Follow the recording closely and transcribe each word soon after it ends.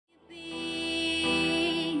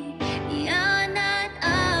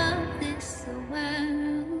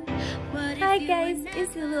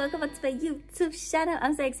it's Lulu. Welcome back to my YouTube channel.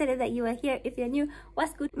 I'm so excited that you are here. If you're new,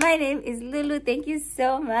 what's good? My name is Lulu. Thank you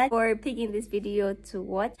so much for picking this video to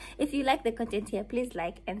watch. If you like the content here, please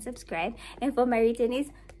like and subscribe. And for my returnees,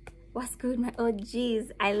 what's good, my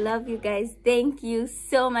OGs? I love you guys. Thank you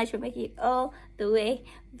so much for making it all the way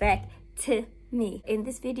back to me. In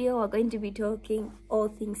this video, we're going to be talking all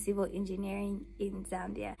things civil engineering in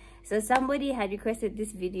Zambia. So somebody had requested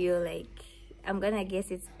this video, like, I'm gonna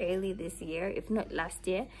guess it's early this year, if not last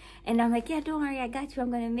year. And I'm like, yeah, don't worry, I got you.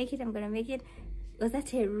 I'm gonna make it. Was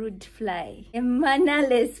that a rude fly? A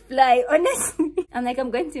mannerless fly, honestly. I'm like,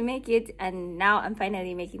 I'm going to make it, and now I'm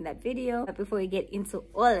finally making that video. But before we get into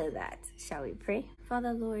all of that, shall we pray?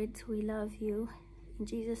 Father Lord, we love you. In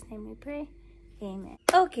Jesus' name we pray. Amen.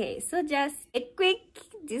 Okay, so just a quick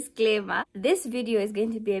disclaimer. This video is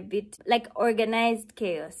going to be a bit like organized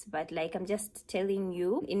chaos, but like I'm just telling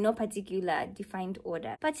you in no particular defined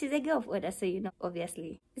order. But she's a girl of order, so you know,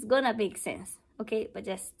 obviously it's gonna make sense. Okay, but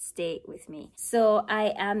just stay with me. So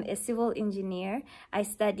I am a civil engineer. I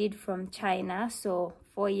studied from China, so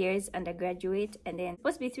 4 years undergraduate, and then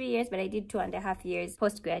supposed to be 3 years, but I did 2.5 years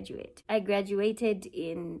postgraduate. I graduated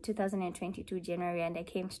in 2022 January, and I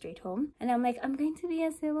came straight home, and I'm like, I'm going to be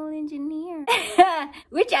a civil engineer,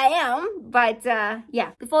 which I am. But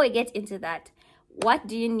yeah, before we get into that, what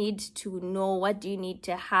do you need to know? What do you need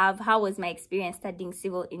to have? How was my experience studying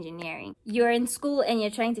civil engineering? You're in school and you're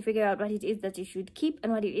trying to figure out what it is that you should keep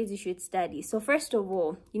and what it is you should study. So first of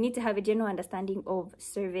all, you need to have a general understanding of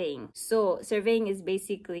surveying. So surveying is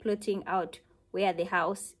basically plotting out where the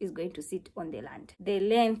house is going to sit on the land. The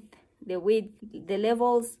length, the width, the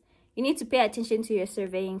levels. You need to pay attention to your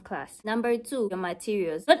surveying class. Number two, your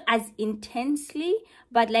materials. Not as intensely,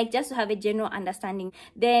 but like just to have a general understanding.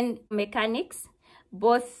 Then mechanics,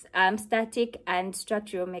 both static and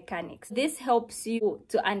structural mechanics. This helps you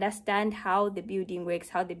to understand how the building works,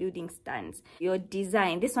 how the building stands. Your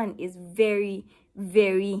design, this one is very,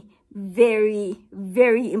 very, very,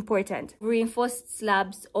 very important. Reinforced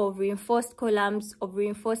slabs or reinforced columns or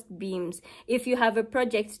reinforced beams. If you have a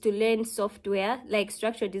project to learn software like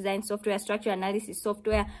structural design software, structural analysis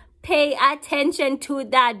software, pay attention to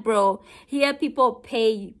that, bro. Here people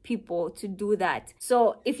pay people to do that.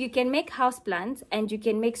 So if you can make house plans and you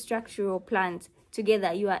can make structural plans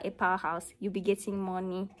together, you are a powerhouse. You'll be getting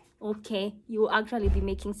money. Okay, you will actually be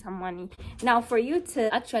making some money. Now, for you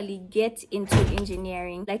to actually get into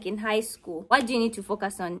engineering, like in high school, what do you need to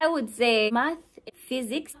focus on? I would say math,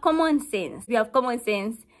 physics, common sense. We have common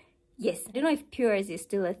sense. Yes, I don't know if pures is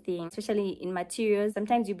still a thing, especially in materials.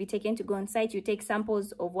 Sometimes you'll be taken to go on site, you take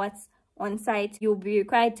samples of what's on site. You'll be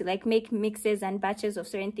required to like make mixes and batches of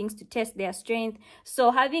certain things to test their strength. So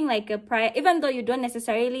having like a prior, even though you don't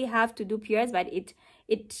necessarily have to do pures, but it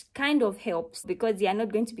kind of helps because you're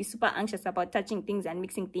not going to be super anxious about touching things and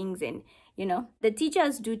mixing things. And you know, the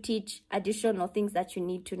teachers do teach additional things that you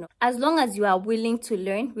need to know, as long as you are willing to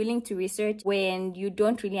learn, willing to research when you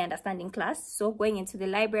don't really understand in class. So going into the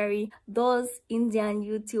library, those Indian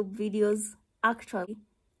YouTube videos actually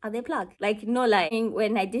are the plug. Like, no lie,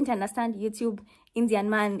 when I didn't understand YouTube, Indian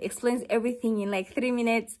man explains everything in like 3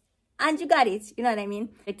 minutes and you got it. You know what I mean?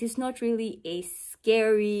 It is not really a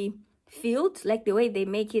scary field like the way they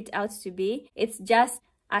make it out to be. It's just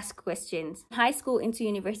ask questions. High school into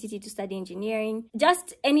university to study engineering,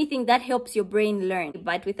 just anything that helps your brain learn,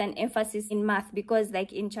 but with an emphasis in math, because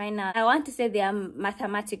like in China, I want to say they are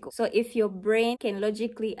mathematical. So if your brain can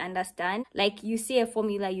logically understand, like you see a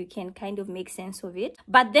formula, you can kind of make sense of it.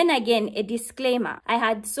 But then again, a disclaimer, I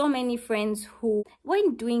had so many friends who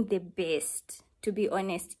weren't doing the best, to be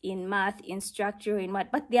honest, in math, in structure, in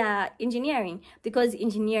what, but they are engineering, because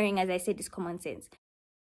engineering, as I said, is common sense.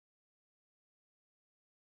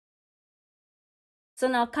 So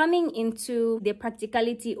now coming into the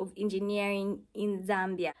practicality of engineering in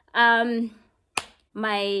Zambia,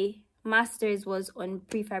 my master's was on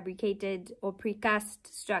prefabricated or precast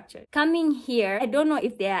structure. Coming here, I don't know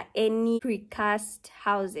if there are any precast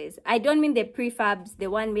houses. I don't mean the prefabs, the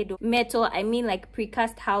one made of metal. I mean like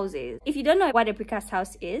precast houses. If you don't know what a precast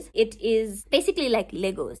house is, it is basically like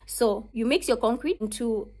Legos. So you mix your concrete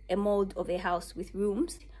into a mold of a house with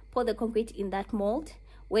rooms, pour the concrete in that mold,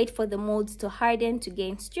 wait for the molds to harden to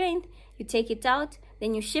gain strength, you take it out,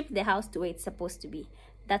 then you ship the house to where it's supposed to be.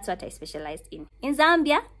 That's what I specialized in. In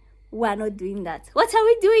Zambia, we are not doing that. What are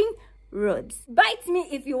we doing? Roads. Bite me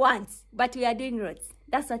if you want, but we are doing roads.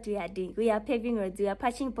 That's what we are doing. We are paving roads, we are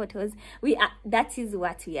patching potholes. That is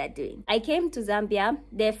what we are doing. I came to Zambia.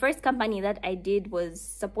 The first company that I did was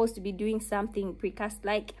supposed to be doing something precast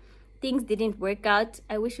like. Things didn't work out.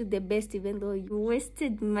 I wish you the best, even though you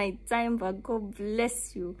wasted my time, but God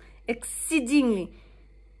bless you exceedingly.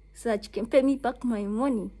 so that you can pay me back my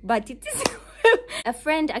money. But it is a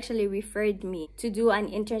friend actually referred me to do an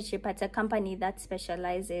internship at a company that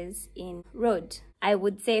specializes in road. I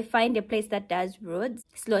would say find a place that does roads,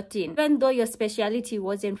 slot in. Even though your speciality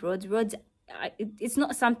wasn't roads, it's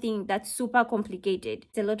not something that's super complicated.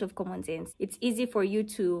 It's a lot of common sense. It's easy for you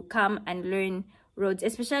to come and learn roads,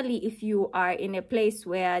 especially if you are in a place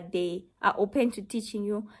where they are open to teaching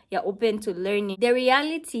you, you're open to learning. The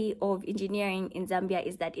reality of engineering in Zambia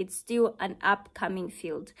is that it's still an upcoming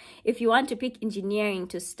field. If you want to pick engineering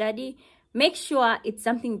to study, make sure it's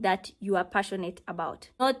something that you are passionate about.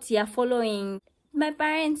 Not you're following, my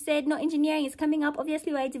parents said, no, engineering is coming up.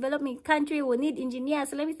 Obviously, we're a developing country. We'll need engineers.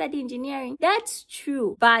 So let me study engineering. That's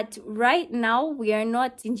true. But right now, we are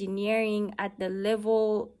not engineering at the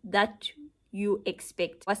level that you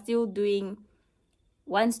expect. We're still doing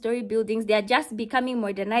one-story buildings. They are just becoming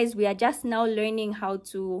modernized. We are just now learning how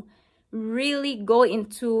to really go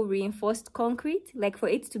into reinforced concrete, like for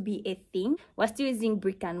it to be a thing. We're still using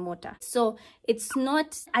brick and mortar, so it's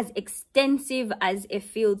not as extensive as a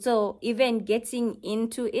field. So even getting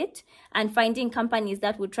into it and finding companies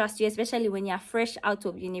that will trust you, especially when you're fresh out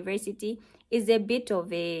of university, is a bit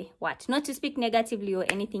of a what? Not to speak negatively or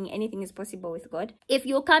anything is possible with God. If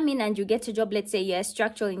you come in and you get a job, let's say you're a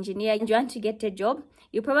structural engineer and you want to get a job,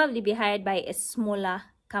 you'll probably be hired by a smaller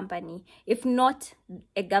company, if not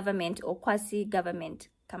a government or quasi-government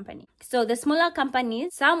company. So the smaller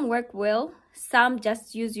companies, some work well, some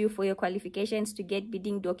just use you for your qualifications to get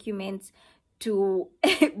bidding documents to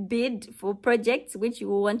bid for projects which you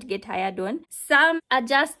will want to get hired on. Some are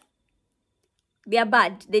just, they are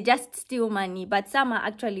bad, they just steal money, but some are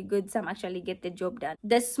actually good, some actually get the job done.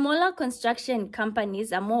 The smaller construction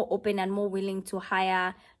companies are more open and more willing to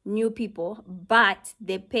hire new people, but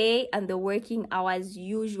the pay and the working hours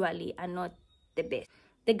usually are not the best.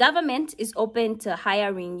 The government is open to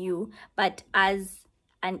hiring you, but as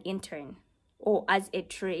an intern or as a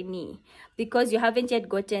trainee, because you haven't yet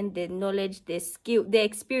gotten the knowledge, the skill, the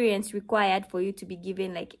experience required for you to be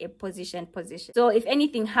given like a position. So if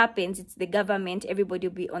anything happens, it's the government, everybody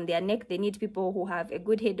will be on their neck. They need people who have a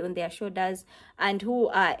good head on their shoulders and who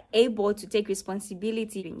are able to take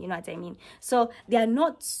responsibility, you know what I mean? So they are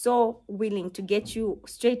not so willing to get you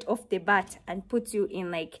straight off the bat and put you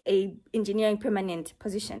in like a engineering permanent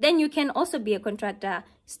position. Then you can also be a contractor,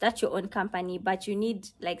 start your own company, but you need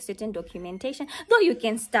like certain documentation. Though you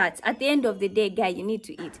can start, at the end of the day, guy, you need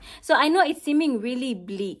to eat. So I know it's seeming really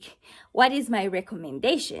bleak. What is my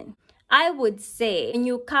recommendation? I would say when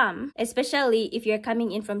you come, especially if you're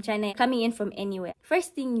coming in from China, coming in from anywhere,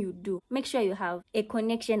 first thing you do, make sure you have a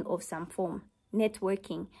connection of some form.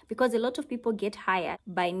 Networking, because a lot of people get hired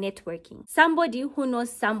by networking. Somebody who knows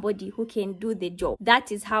somebody who can do the job. That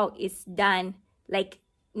is how it's done, like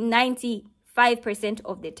 95%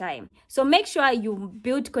 of the time. So make sure you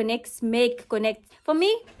build connects, make connects. For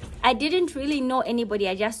me, I didn't really know anybody.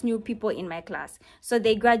 I just knew people in my class. So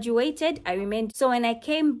they graduated, I remained. So when I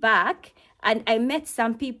came back and I met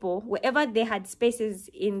some people, wherever they had spaces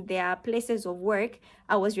in their places of work,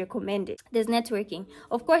 I was recommended. There's networking.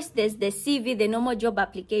 Of course, there's the CV, the normal job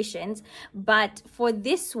applications. But for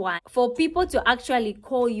this one, for people to actually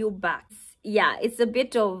call you back, yeah, it's a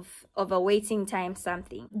bit of a waiting time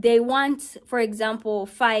something. They want, for example,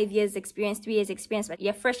 5 years experience, 3 years experience, but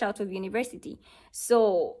you're fresh out of university.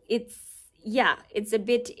 So it's a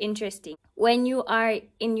bit interesting. When you are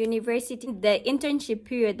in university, the internship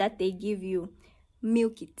period that they give you,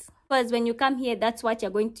 milk it. Because when you come here, that's what you're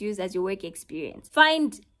going to use as your work experience.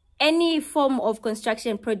 Find any form of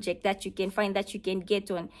construction project that you can find that you can get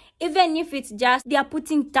on, even if it's just they are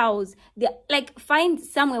putting towels, they like find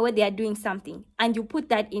somewhere where they are doing something and you put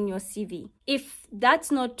that in your CV. If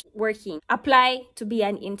that's not working, apply to be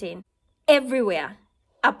an intern everywhere.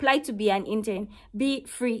 Apply to be an intern, be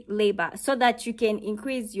free labor, so that you can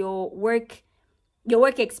increase your work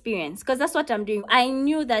experience, because that's what I'm doing. I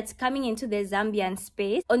knew that coming into the Zambian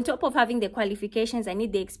space, on top of having the qualifications, I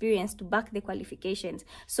need the experience to back the qualifications.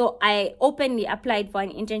 So I openly applied for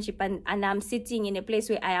an internship, and I'm sitting in a place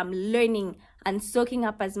where I am learning and soaking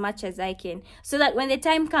up as much as I can, so that when the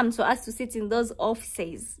time comes for us to sit in those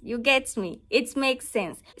offices, you get me, it makes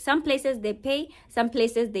sense. Some places they pay, some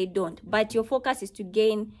places they don't, but your focus is to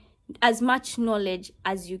gain as much knowledge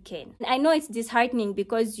as you can. I know it's disheartening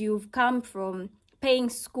because you've come from paying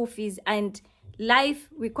school fees and life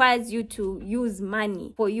requires you to use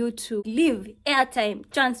money for you to live, airtime,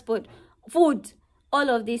 transport, food, all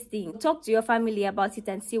of these things. Talk to your family about it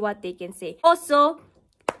and see what they can say. Also,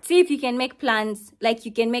 See if you can make plans, like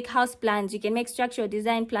you can make house plans, you can make structural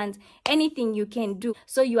design plans, anything you can do.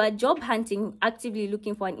 So you are job hunting, actively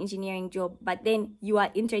looking for an engineering job, but then you are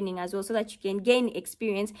interning as well so that you can gain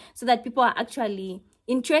experience, so that people are actually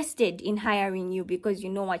interested in hiring you because you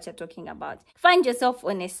know what you're talking about. Find yourself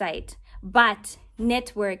on a site, but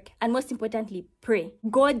network, and most importantly, pray.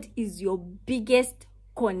 God is your biggest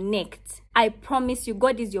connect. I promise you,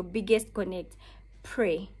 God is your biggest connect.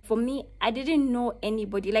 Pray. For me, I didn't know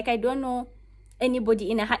anybody, like I don't know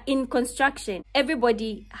anybody in construction.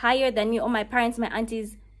 Everybody higher than me, or my parents, my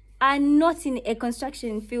aunties, are not in a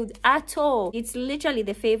construction field at all. It's literally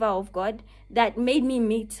the favor of God that made me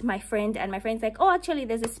meet my friend, and my friend's like, oh, actually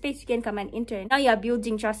there's a space you can come and intern. Now you're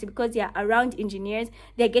building trust because you're around engineers.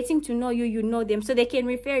 They're getting to know you, you know them, so they can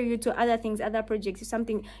refer you to other things, other projects,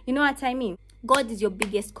 something. You know what I mean? God is your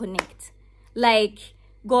biggest connect. Like,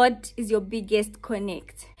 God is your biggest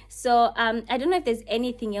connect. So I don't know if there's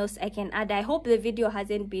anything else I can add. I hope the video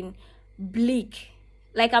hasn't been bleak.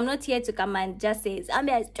 Like, I'm not here to come and just say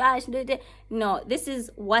Zambia is trash. No, this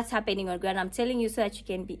is what's happening on ground. I'm telling you so that you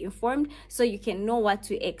can be informed, so you can know what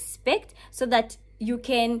to expect, so that you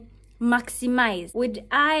can maximize. Would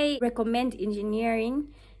I recommend engineering?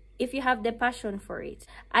 If you have the passion for it.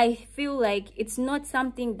 I feel like it's not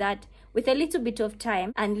something that, with a little bit of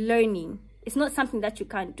time and learning, it's not something that you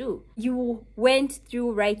can't do. You went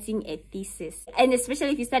through writing a thesis, and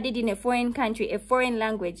especially if you studied in a foreign country, a foreign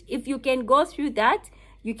language, if you can go through that,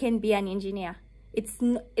 you can be an engineer. It's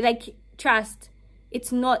like, trust,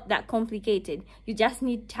 it's not that complicated. You just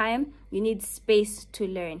need time, you need space to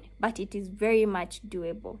learn, but it is very much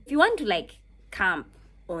doable. If you want to like camp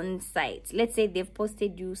on site, let's say they've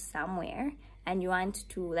posted you somewhere and you want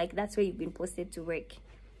to, like, that's where you've been posted to work.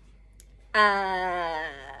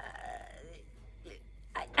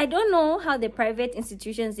 I don't know how the private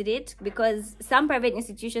institutions did it, because some private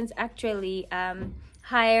institutions actually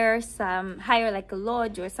hire like a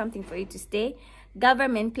lodge or something for you to stay.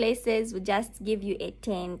 Government places would just give you a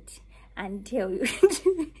tent and tell you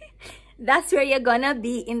that's where you're gonna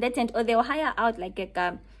be, in the tent, or they'll hire out like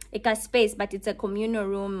a space, but it's a communal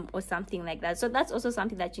room or something like that. So that's also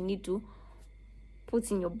something that you need to put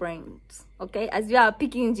in your brains, okay, as you are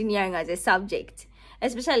picking engineering as a subject,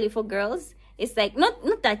 especially for girls. It's like,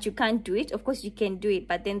 not that you can't do it, of course you can do it,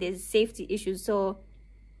 but then there's safety issues. So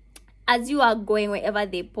as you are going wherever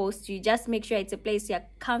they post you, just make sure it's a place you're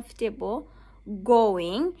comfortable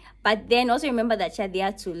going, but then also remember that you're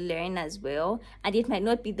there to learn as well, and it might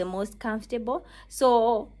not be the most comfortable.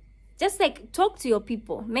 So just like, talk to your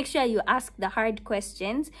people, make sure you ask the hard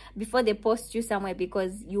questions before they post you somewhere,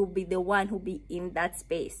 because you'll be the one who'll be in that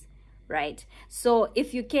space, right? So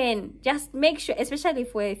if you can, just make sure, especially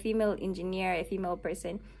for a female engineer, a female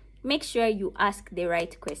person, make sure you ask the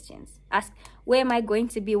right questions. Ask, where am I going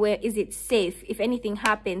to be? Where is it safe? If anything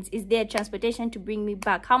happens, is there transportation to bring me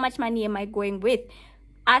back? How much money am I going with?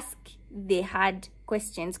 Ask the hard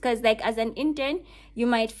questions, because like, as an intern, you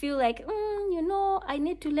might feel like, you know, I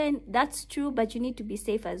need to learn. That's true, but you need to be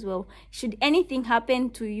safe as well. Should anything happen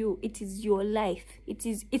to you, it is your life.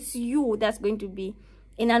 It's you that's going to be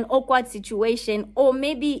in an awkward situation, or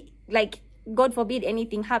maybe, like, God forbid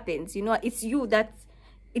anything happens, you know, it's you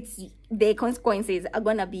it's the consequences are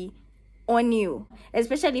gonna be on you,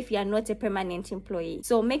 especially if you are not a permanent employee.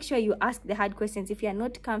 So make sure you ask the hard questions. If you are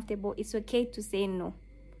not comfortable, it's okay to say no.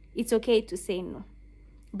 It's okay to say no,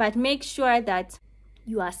 but make sure that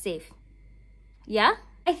you are safe. Yeah,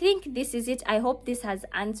 I think this is it. I hope this has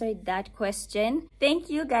answered that question. Thank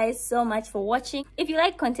you guys so much for watching. If you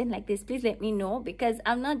like content like this, please let me know, because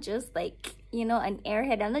I'm not just like, you know, an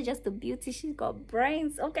airhead. I'm not just a beauty. She's got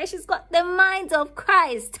brains, okay? She's got the mind of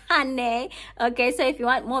Christ, honey. Okay, so if you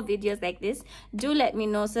want more videos like this, do let me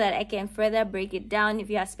know so that I can further break it down. If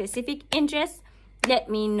you have specific interests, let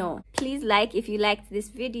me know. Please like if you liked this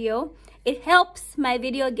video. It helps my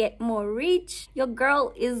video get more reach. Your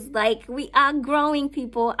girl is like, we are growing,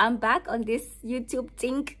 people. I'm back on this YouTube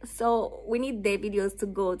thing, so we need the videos to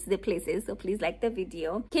go to the places. So please like the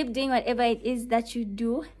video. Keep doing whatever it is that you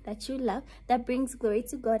do, that you love, that brings glory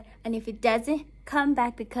to God. And if it doesn't, come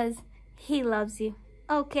back, because He loves you.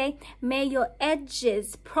 Okay, may your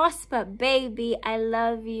edges prosper, baby. I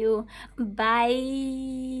love you. Bye.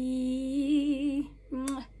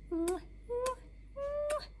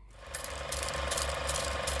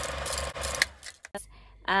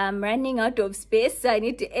 I'm running out of space, so I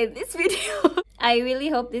need to end this video. I really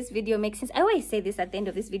hope this video makes sense. I always say this at the end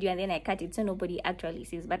of this video and then I cut it so nobody actually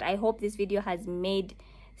sees, but I hope this video has made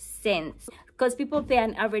sense, because people pay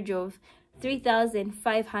an average of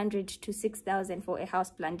 3,500 to 6,000 for a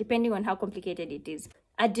house plan, depending on how complicated it is.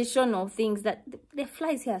 additional things that the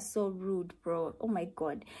flies here are so rude, bro. Oh my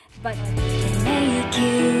god. But make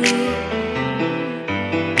you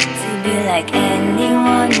to be like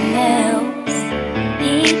anyone else.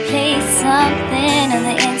 He plays something on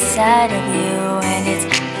the inside of you, and it's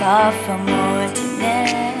far from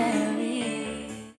ordinary.